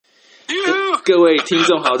各位听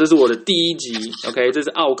众好，这是我的第一集 ，OK， 这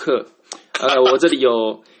是奥克，我这里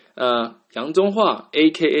有杨中化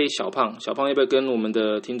 ，A.K.A 小胖，小胖要不要跟我们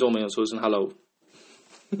的听众朋友说声 hello？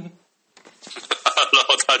 Hello，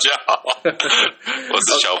 大家好，我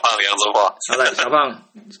是小胖杨中化。好来，小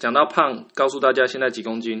胖，讲到胖，告诉大家现在几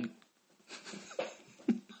公斤？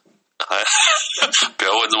不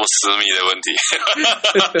要问这么私密的问题。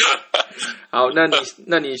好，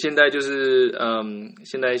那你现在就是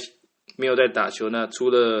现在没有在打球，那除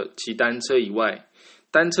了骑单车以外，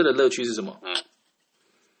单车的乐趣是什么？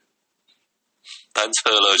单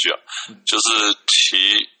车的乐趣啊，就是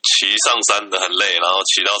骑上山的很累，然后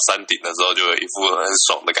骑到山顶的时候就有一副很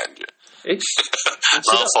爽的感觉。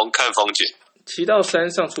然后看风景。骑到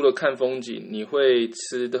山上除了看风景，你会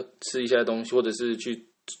吃一些东西，或者是去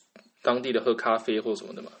当地的喝咖啡或什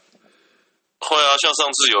么的吗？会啊，像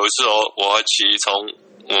上次有一次我还骑从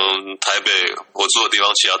台北我住的地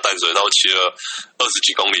方骑到淡水，然后骑了20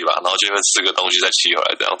几公里吧，然后这边吃个东西再骑回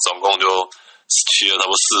来，这样总共就骑了差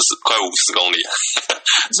不多快50公里，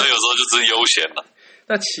所以有时候就是悠闲了。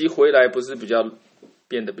那骑回来不是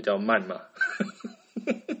变得比较慢吗？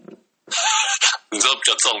你知道比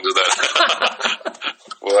较重对不对？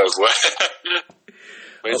不会，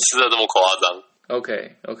没吃的这么夸张。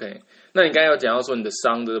OK， 那你刚才有讲到说你的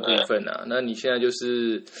伤的部分啊，那你现在就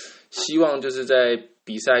是希望就是在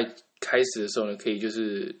比赛开始的时候呢，可以就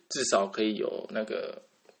是至少可以有那个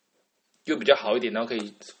就比较好一点，然后可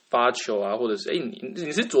以发球啊，或者是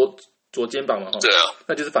你是左肩膀嘛？对啊，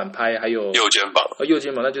那就是反拍，还有右肩膀，右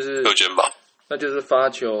肩膀那就是右肩膀，那就是发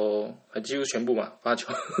球，几乎全部嘛，发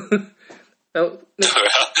球。对啊，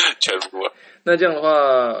全部。那这样的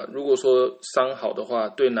话，如果说伤好的话，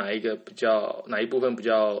对哪一部分比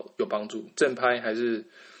较有帮助？正拍还是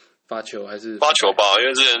发球？还是发球吧？因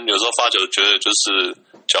为之前有时候发球觉得就是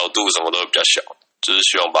角度什么都比较小，就是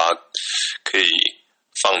希望把它可以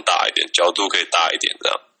放大一点，角度可以大一点这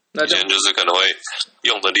样。以前就是可能会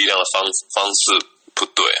用的力量的方式不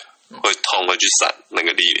对，会痛，会去闪那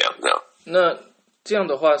个力量这样。那这样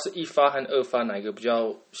的话是一发和二发哪一个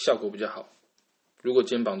效果比较好？如果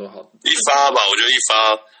肩膀都好，一发吧，我觉得一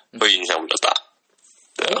发会影响比较大。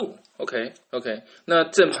对啊。OK， 那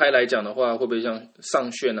正拍来讲的话，会不会像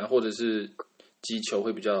上旋啊，或者是击球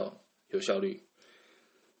会比较有效率？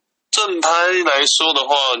正拍来说的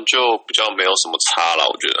话，就比较没有什么差了，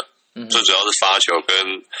我觉得。最主要是发球跟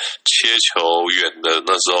切球远的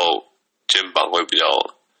那时候，肩膀会比较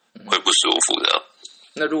会不舒服这样。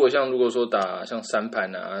那如果说打像3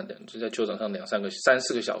盘啊，就在球场上3、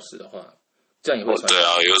4个小时的话，这样也会酸。对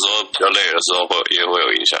啊，有时候比较累的时候也会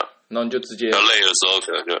有影响。然后你就直接比较累的时候，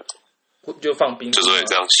可能就放冰，就是会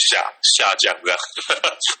这样下降这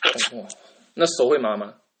样。那手会麻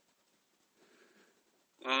吗？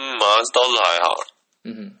麻倒是还好。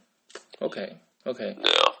OK。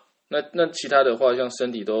对啊。那其他的话，像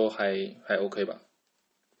身体都还 OK 吧？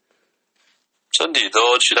身体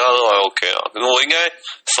其他都还 OK 啊。可能我应该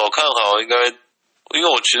手看好，因为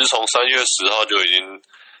我其实从3月10号就已经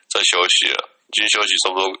在休息了，已经休息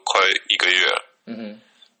差不多快1个月了。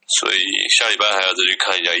所以下礼拜还要再去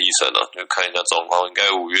看一下医生了，就看一下状况。应该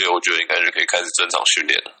5月，我觉得应该就可以开始正常训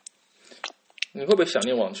练了。你会不会想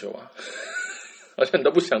念网球啊？好像你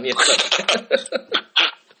都不想念。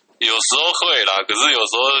有时候会啦，可是有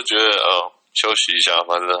时候就觉得休息一下，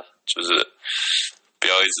反正就是不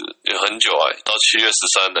要一直很久到7月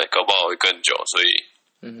13呢，搞不好会更久，所以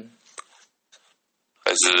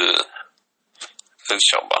还是很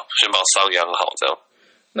想吧，先把伤养好这样。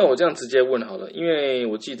那我这样直接问好了，因为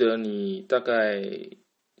我记得你大概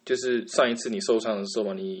就是上一次你受伤的时候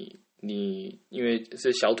嘛，你因为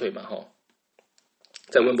是小腿嘛，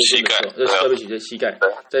在温布顿的时候，对不起，在膝盖，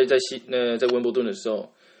在温布顿的时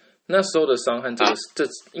候，那时候的伤和这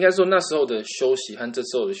应该说那时候的休息和这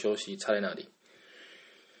时候的休息差在哪里？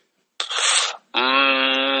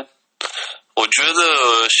我觉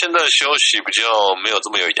得现在休息比较没有这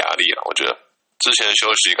么有压力了，我觉得。之前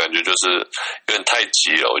休息感觉就是有点太急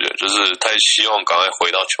了，我觉得就是太希望赶快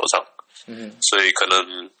回到球场，所以可能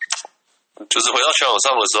就是回到球场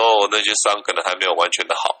上的时候，那些伤可能还没有完全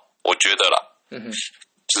的好，我觉得啦，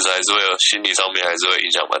就是还是会有心理上面还是会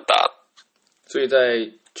影响蛮大的。所以在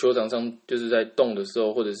球场上就是在动的时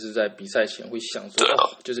候，或者是在比赛前会想说，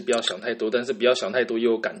就是不要想太多，但是不要想太多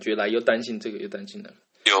又有感觉来，又担心这个又担心那个，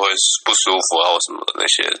又会不舒服啊或什么的那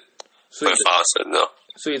些会发生的。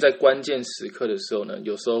所以在关键时刻的时候呢，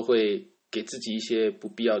有时候会给自己一些不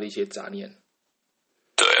必要的一些杂念。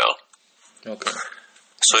对啊。OK。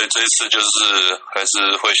所以这一次就是还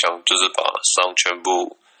是会想，就是把伤全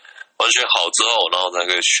部完全好之后，然后才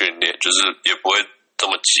可以训练，就是也不会这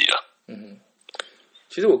么急了。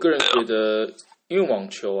其实我个人觉得，因为网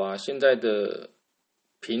球啊，现在的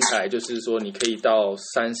平台就是说，你可以到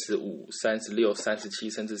35、36、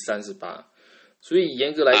37，甚至38。所以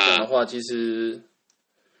严格来讲的话，其实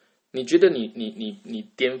你觉得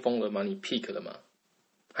你巅峰了吗？你 peak 了吗？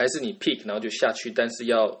还是你 peak 然后就下去，但是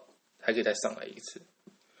还可以再上来一次？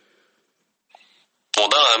我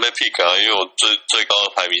当然还没 peak 啊，因为我最高的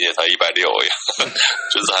排名也才160而已，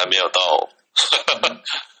就是还没有到。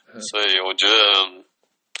所以我觉得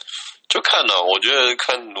就看了，我觉得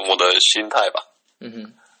看我的心态吧。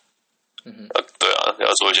对啊，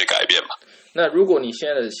要做一些改变吧。那如果你现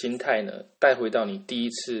在的心态呢，带回到你第一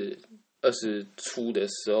次20出的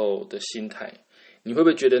时候的心态，你会不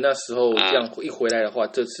会觉得那时候这样一回来的话，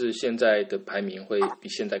这次现在的排名会比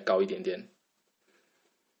现在高一点点？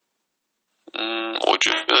我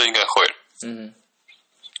觉得应该会。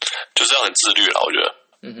就是要很自律啦，我觉得。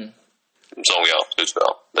很重要，最主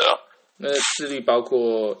要。对啊。那自律包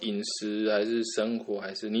括饮食还是生活，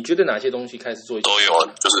还是你觉得哪些东西开始做一些？都有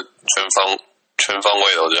啊，就是全方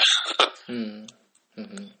位的，我觉得。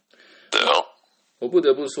对啊。我不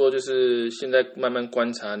得不说，就是现在慢慢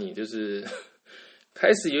观察你，就是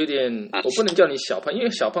开始有点，我不能叫你小胖，因为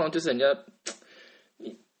小胖就是人家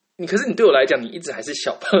你，可是你对我来讲，你一直还是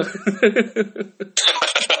小胖。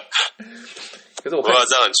可是我看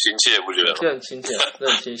这样很亲切，不觉得吗？这很亲切，这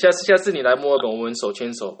很亲切。下次你来墨尔本，我们手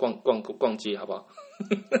牵手逛街，好不好？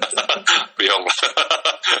不用了。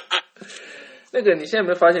那个，你现在有没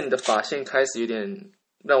有发现你的发线开始有点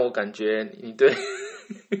让我感觉你对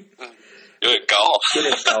有点高，有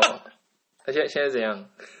点高。那现在怎样？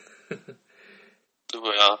对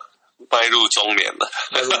啊，迈入中年了。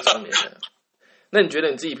迈入中年了。那你觉得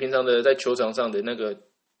你自己平常的在球场上的那个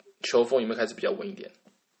球风有没有开始比较稳一点？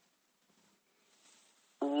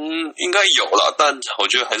应该有啦，但我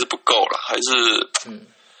觉得还是不够啦，还是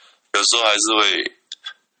有时候还是会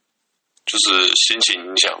就是心情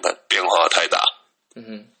影响的变化太大。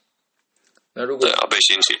那如果对啊，被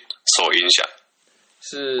心情所影响，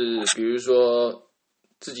是比如说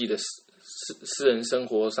自己的私人生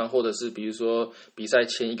活上，或者是比如说比赛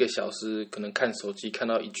前1个小时，可能看手机看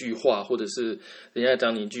到一句话，或者是人家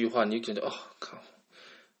讲你一句话，你就觉得哦靠，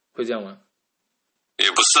会这样吗？也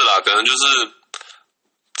不是啦，可能就是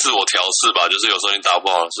自我调试吧，就是有时候你打不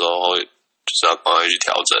好的时候，就是要赶快去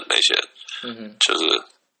调整那些。就是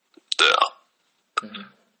对啊。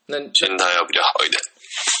那心态要比较好一点。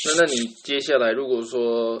那你接下来如果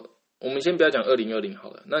说我们先不要讲2020好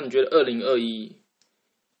了，那你觉得2021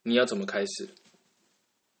你要怎么开始？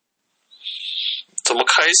怎么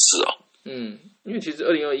开始啊？因为其实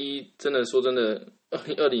2021真的说真的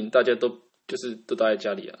，2020大家都待在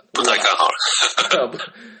家里啊，不太看好了。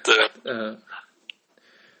对。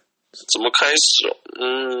怎么开始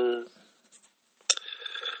哦？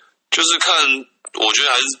就是看，我觉得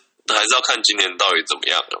还是要看今年到底怎么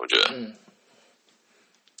样的。我觉得，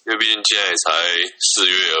因为毕竟现在也才4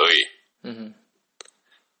月而已。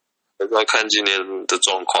还是要看今年的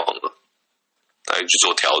状况来去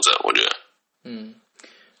做调整。我觉得。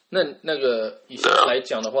那个以前来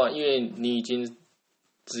讲的话，因为你已经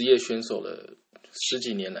职业选手了10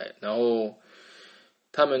几年来，然后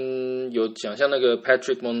他们有讲像那个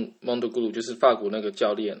Patrick Mondoglou 就是法国那个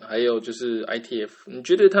教练，还有就是 ITF， 你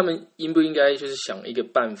觉得他们应不应该就是想一个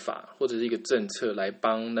办法或者是一个政策来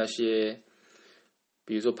帮那些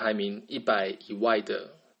比如说排名100以外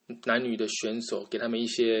的男女的选手，给他们一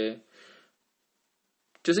些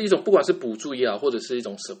就是一种不管是补助也好，或者是一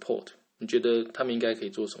种 support， 你觉得他们应该可以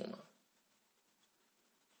做什么吗？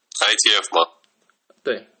 ITF 吗？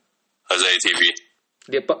对，还是 ATP？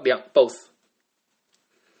 both。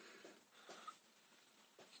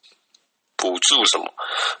补助什么？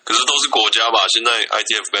可是都是国家吧？现在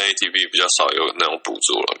ITF 跟 ATP 比较少有那种补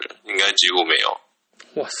助了，应该几乎没有。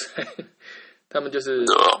哇塞，他们就是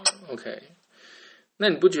OK。那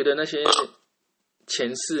你不觉得那些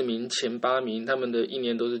前4名、前8名，他们的一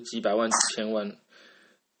年都是几百万、几千万？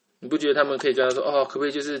你不觉得他们可以跟他说哦，可不可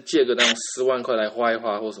以就是借个那种10万块来花一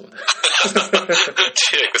花或什么的？借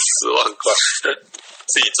个10万块，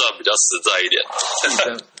自己赚比较实在一点。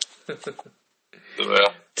对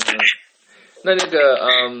啊。那个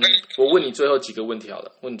我问你最后几个问题好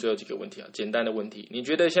了，简单的问题。你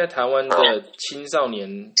觉得现在台湾的青少年，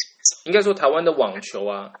应该说台湾的网球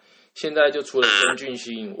啊，现在就除了曾俊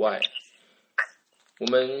熙以外，我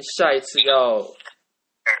们下一次要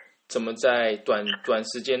怎么在短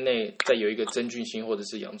时间内再有一个曾俊熙或者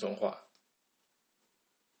是杨中华？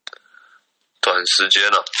短时间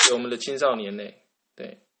啊？对，我们的青少年内，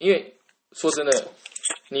对，因为说真的，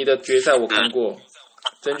你的决赛我看过。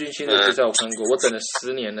曾俊欣的介绍我看过，我等了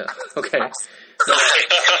10年了。OK， 我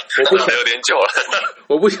不想有点久了，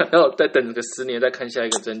我不想要再等个10年再看下一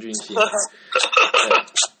个曾俊欣。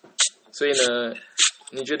所以呢，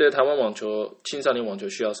你觉得台湾网球青少年网球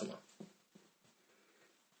需要什么？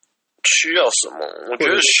需要什么？我觉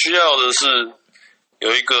得需要的是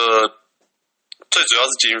有一个，最主要是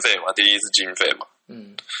经费嘛，第一是经费嘛，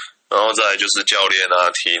然后再来就是教练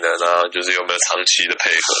啊、体能啊，就是有没有长期的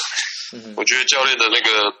配合。我觉得教练的那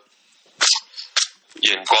个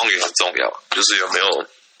眼光也很重要，就是有没有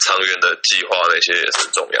长远的计划，那些也是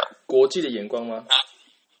很重要。国际的眼光吗？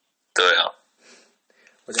对啊。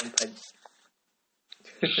我这样拍。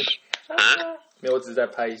没有，我只是再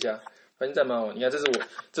拍一下。反正在蛮好，你看，这是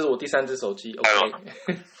我第3只手机。OK，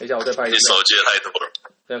 等一下我再拍一次。你手机也太多了。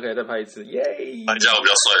这样可以再拍一次，耶！拍一下我比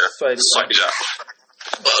较帅了，帅一下。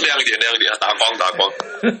亮一点，打光。打光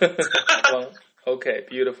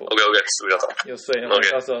 ，OK，beautiful。OK， 是不是要打？有睡，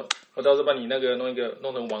我到时候把你那个弄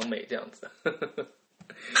成完美这样子。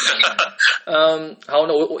好，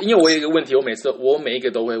那我因为我有一个问题，我每一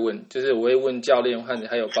个都会问，就是我会问教练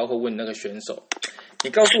还有包括问那个选手。你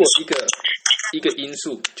告诉我一个因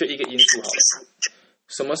素，就一个因素好了。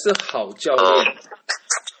什么是好教练？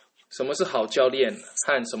什么是好教练？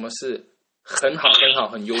和什么是很好、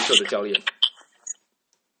很优秀的教练？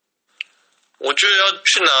我觉得要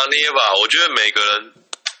去拿捏吧。我觉得每个人，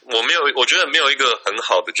我觉得没有一个很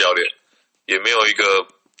好的教练，也没有一个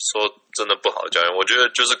说真的不好的教练。我觉得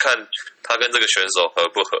就是看他跟这个选手合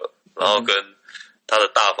不合，然后跟他的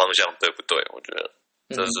大方向对不对。我觉得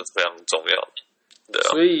这是非常重要的。对啊。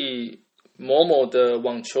所以某某的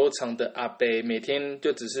网球场的阿伯每天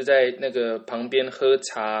就只是在那个旁边喝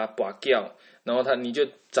茶拔吊，然后你就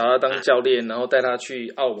找他当教练，然后带他去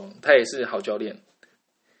澳网，他也是好教练。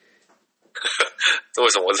这为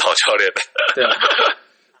什么我是好教练呢？对啊。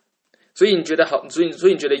所以你觉得好？所以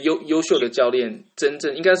你觉得优秀的教练，真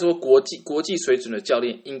正应该说国际水准的教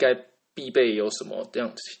练，应该必备有什么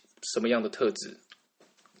样的特质？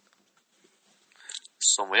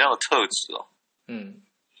什么样的特质哦？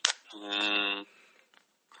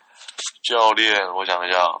教练，我想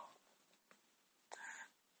一下，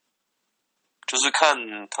就是看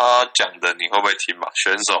他讲的你会不会听嘛。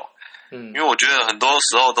选手，因为我觉得很多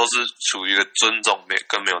时候都是处于一个尊重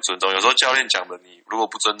跟没有尊重。有时候教练讲的你如果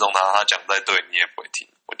不尊重他讲再对你也不会听。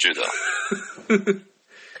我觉得，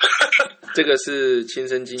这个是亲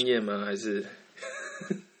身经验吗？还是？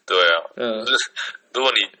对啊，就是如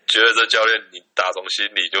果你觉得这教练你打从心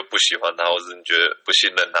里就不喜欢他，或是你觉得不信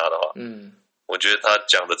任他的话，我觉得他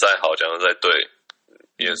讲的再好，讲的再对，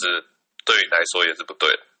也是对你来说也是不对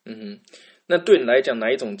的。那对你来讲，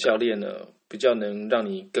哪一种教练呢比较能让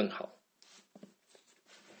你更好？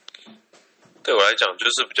对我来讲，就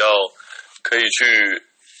是比较可以去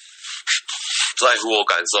在乎我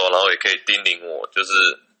感受，然后也可以叮咛我，就是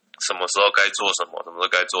什么时候该做什么，什么时候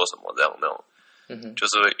该做什么这样那种。就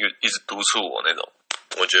是会一直督促我那种，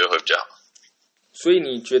我觉得会比较好。所以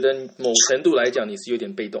你觉得某程度来讲，你是有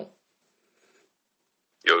点被动？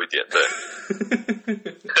有一点，对。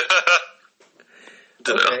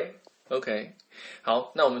对啊。OK，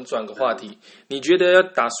 好，那我们转个话题。你觉得要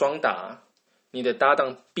打双打，你的搭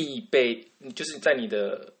档必备，就是在你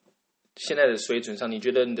的现在的水准上，你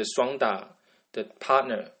觉得你的双打的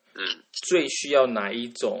partner，最需要哪一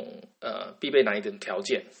种必备哪一种条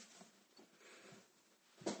件？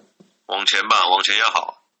往前吧，往前要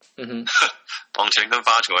好。往前跟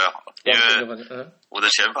发球要好，因为我的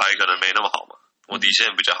前排可能没那么好嘛，我底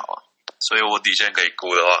线比较好啊，所以我底线可以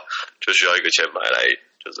估的话，就需要一个前排来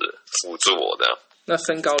就是辅助我这样。那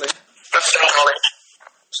身高嘞？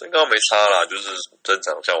身高没差啦，就是正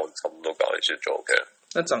常，像我差不多高一些就 OK 了。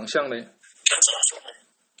那长相嘞？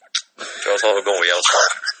就要差不多跟我一样长。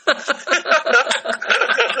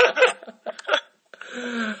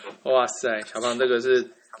哇塞，小胖这个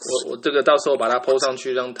是。我这个到时候把它 po 上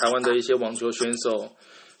去，让台湾的一些网球选手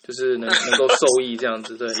就是能够受益这样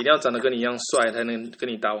子，对，一定要长得跟你一样帅才能跟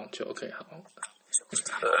你打网球。OK， 好，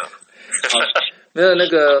没有那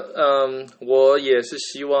个我也是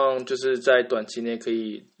希望就是在短期内可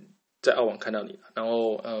以在澳网看到你，然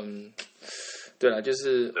后对了，就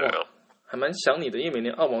是哇，还蛮想你的，因为每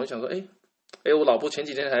年澳网我想说，我老婆前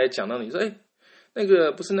几天还讲到你说，那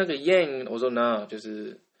个不是那个 Yang， 我说 no， 就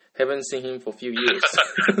是。Haven't seen him for a few years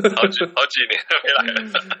好几年没来了。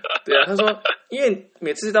对啊，他说，因为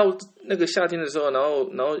每次到那个夏天的时候，然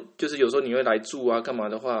后就是有时候你会来住啊，干嘛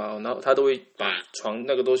的话，然后他都会把床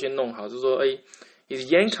那个都先弄好，就说，is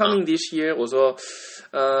Yang coming this year？ 我说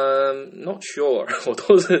，not sure， 我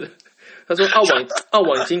都是，他说澳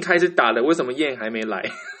网已经开始打了，为什么 Yang 还没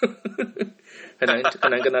来？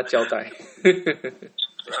很难跟他交代，很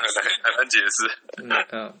难解释。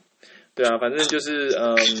对啊，反正就是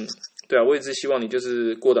对啊，我也是希望你就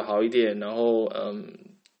是过得好一点，然后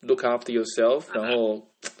look after yourself， 然后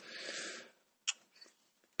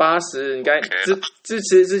80，你刚才之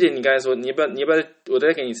前你刚才说你要不要，我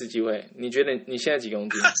再给你一次机会，你觉得你现在几公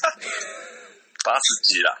斤？80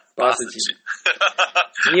几啦，80几。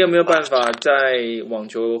你有没有办法在网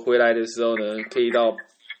球回来的时候呢，可以到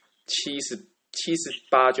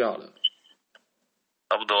78就好了？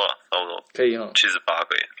差不多啊，差不多。可以哈，78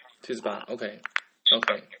可以。78 OK。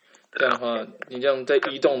这样的话，你这样在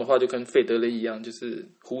移动的话，就跟费德勒一样，就是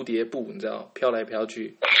蝴蝶步，你知道，飘来飘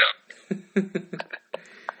去。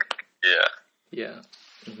Yeah，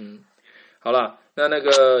 好啦，那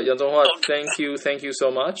个杨中华 ，Thank you so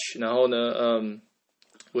much。然后呢，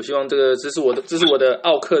我希望这是我的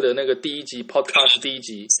奥克的那个第一集 Podcast 第一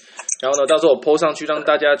集。然后呢，到时候我 po 上去，让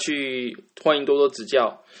大家去欢迎多多指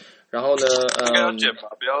教。然后呢，应该要剪吧，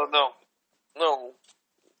不要那种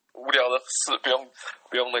无聊的事，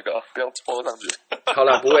不用那个，不用拖上去。好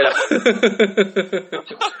啦，不会啦。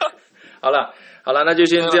好啦，那就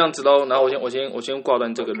先这样子喽。然后我先挂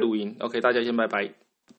断这个录音。OK， 大家先拜拜。